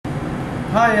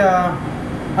Hi,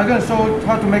 I'm going to show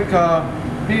how to make a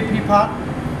pea pot.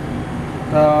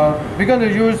 We're going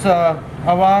to use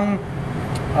around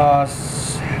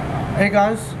 8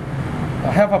 ounce,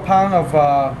 half a pound of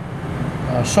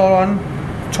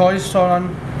choice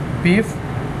sirloin beef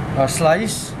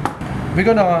slice. We're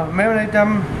going to marinate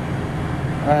them,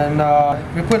 and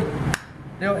we put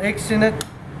little eggs in it,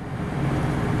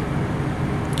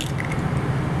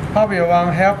 probably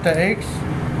around half the eggs,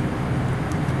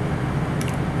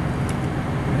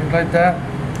 like that,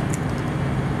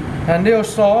 and little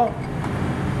salt,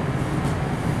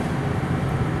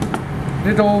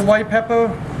 little white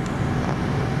pepper,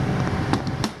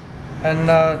 and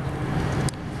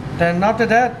then after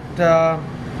that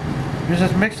you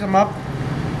just mix them up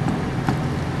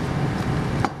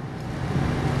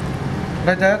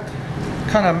like that,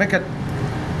 kind of make it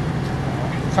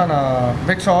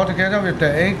mix all together with the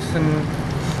eggs,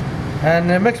 and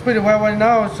it mixes pretty well right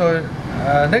now. So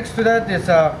next to that is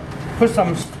put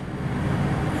some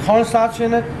cornstarch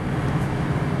in it.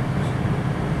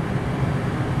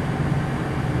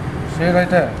 See, right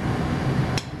there.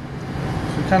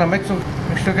 So kind of mix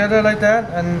together like that,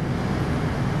 and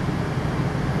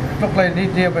it looks like it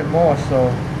needs a little bit more.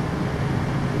 So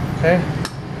okay,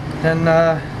 then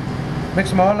mix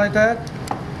them all like that,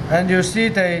 and you see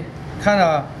they kind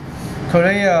of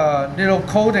create a little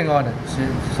coating on it. See,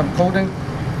 some little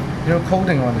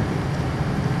coating on it.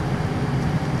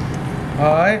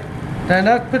 Alright, then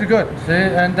that's pretty good. See,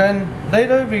 and then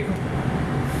later we're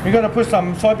gonna put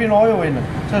some soybean oil in it.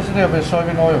 Just a little bit of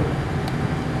soybean oil,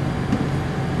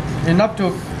 enough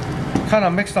to kind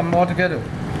of mix them all together.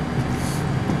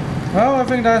 Well, I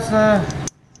think that's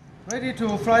ready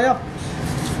to fry up.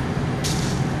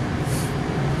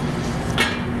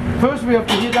 First, we have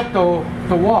to heat up the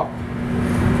wok.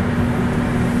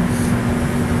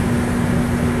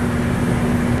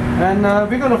 And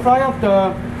we're going to fry up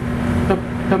the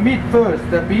meat first,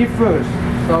 the beef first.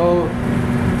 So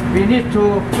we need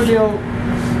to put a little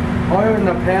oil in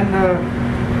the pan.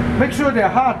 Make sure they're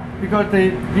hot, because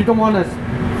you don't want to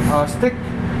stick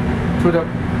to the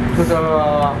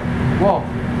wok.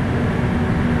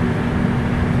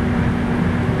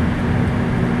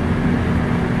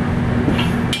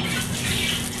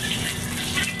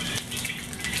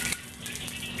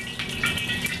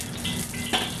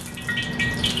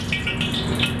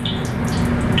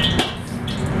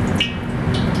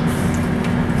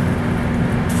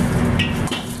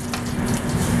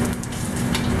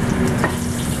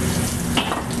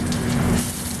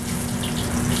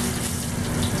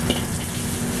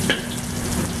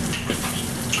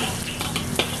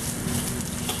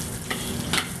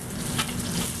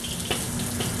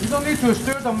 You don't need to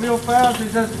stir them real fast. You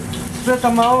just spread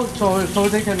them out so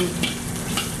they can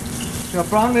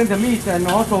brown in the meat and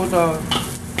also the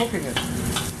cooking it.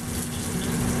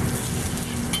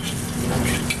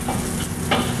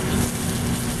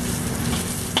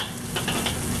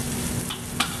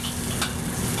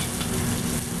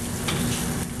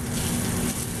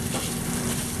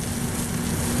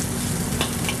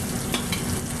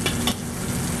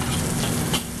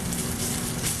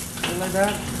 Like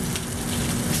that.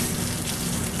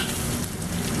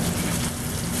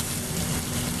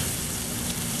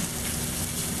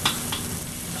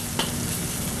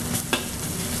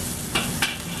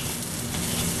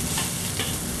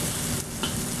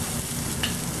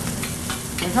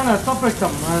 And kind of separate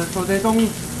them so they don't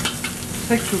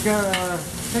stick together,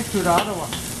 stick to the other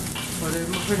one. So they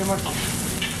pretty much.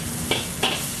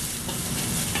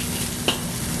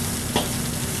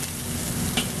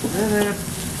 They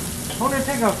only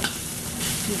take a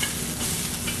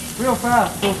real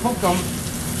fast to cook them.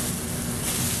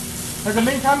 At the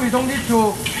meantime, you don't need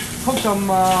to cook them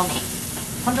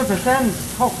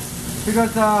 100% cooked,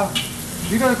 because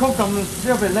you're going to cook them a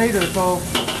little bit later. So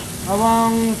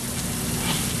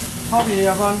probably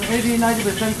around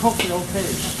 80–90% cooked is okay,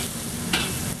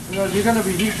 because we're going to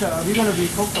be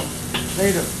cooked them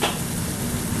later.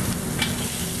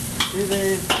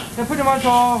 They're pretty much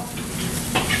all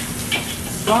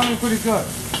browning pretty good.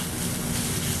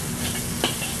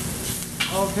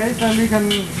 Okay, then we're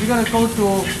gonna go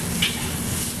to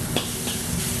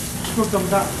cook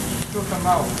them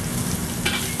out.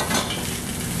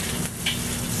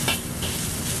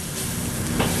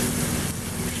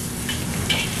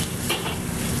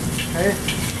 Okay.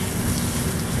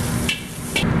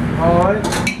 Alright.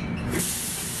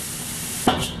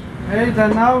 Okay, then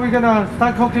now we're gonna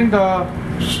start cooking the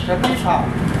pea pot.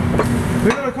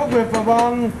 We're gonna cook with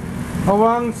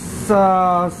around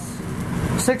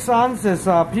 6 ounces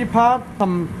pea pot,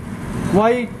 some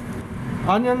white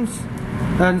onions,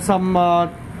 and some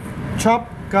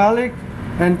chopped garlic,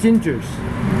 and gingers.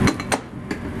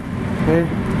 Okay.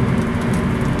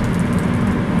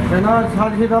 And now it's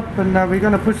hot heat up, and we're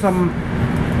gonna put some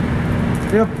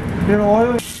little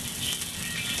oil.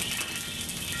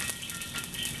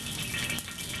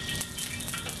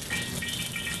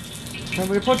 And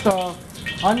we put the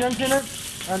onions in it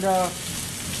and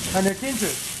the ginger.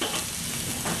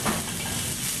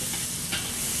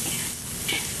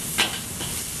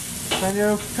 And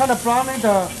you're kind of browning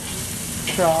the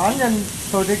onion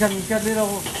so they can get little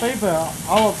flavor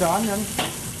out of the onion.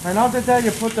 And after that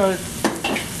you put the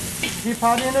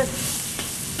peapod in it.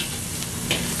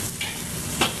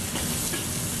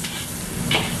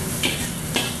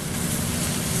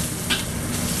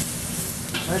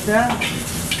 Right there.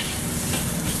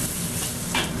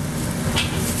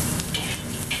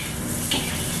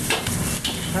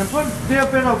 And put a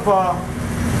little bit of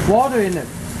water in it,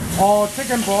 or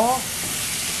chicken broth.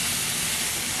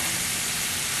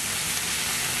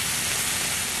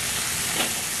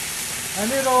 A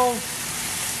little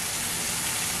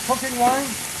cooking wine.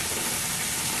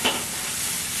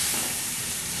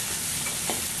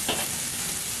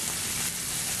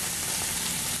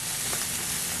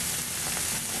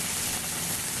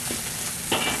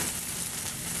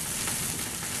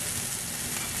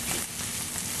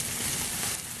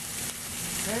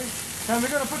 Okay, and we're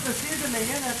going to put the seasoning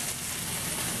in it.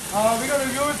 We're going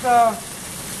to use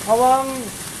around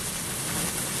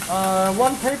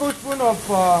 1 tablespoon of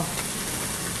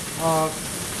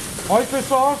oyster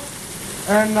sauce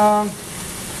and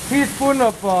teaspoon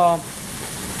of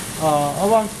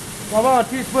around a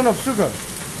teaspoon of sugar.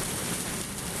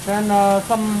 Then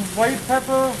some white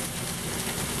pepper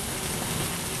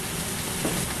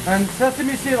and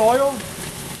sesame seed oil.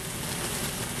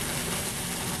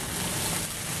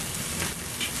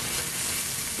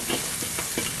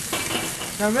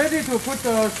 I'm ready to put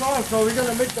the sauce, so we're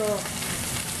gonna make the.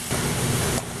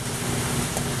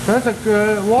 There's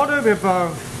a water with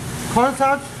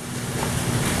cornstarch.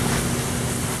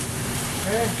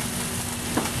 Okay.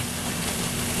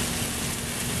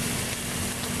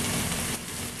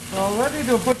 So ready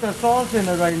to put the sauce in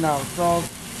it right now. So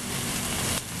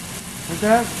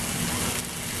okay.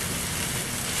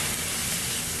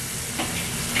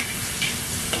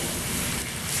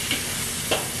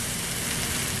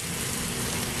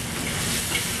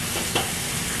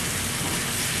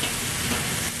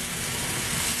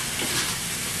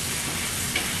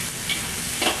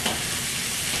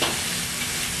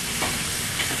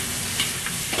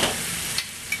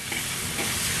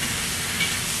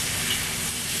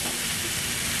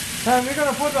 And we're going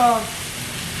to put around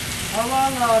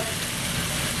a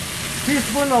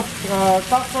teaspoon of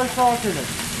dark soy sauce in it.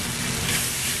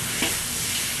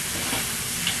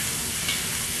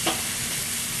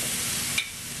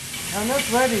 And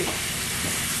that's ready.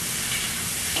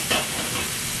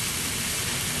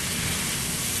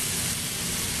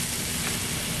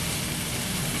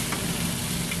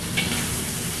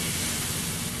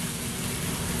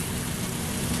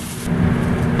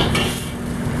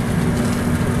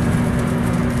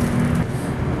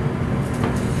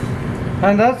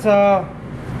 And that's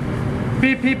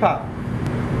beef peapod.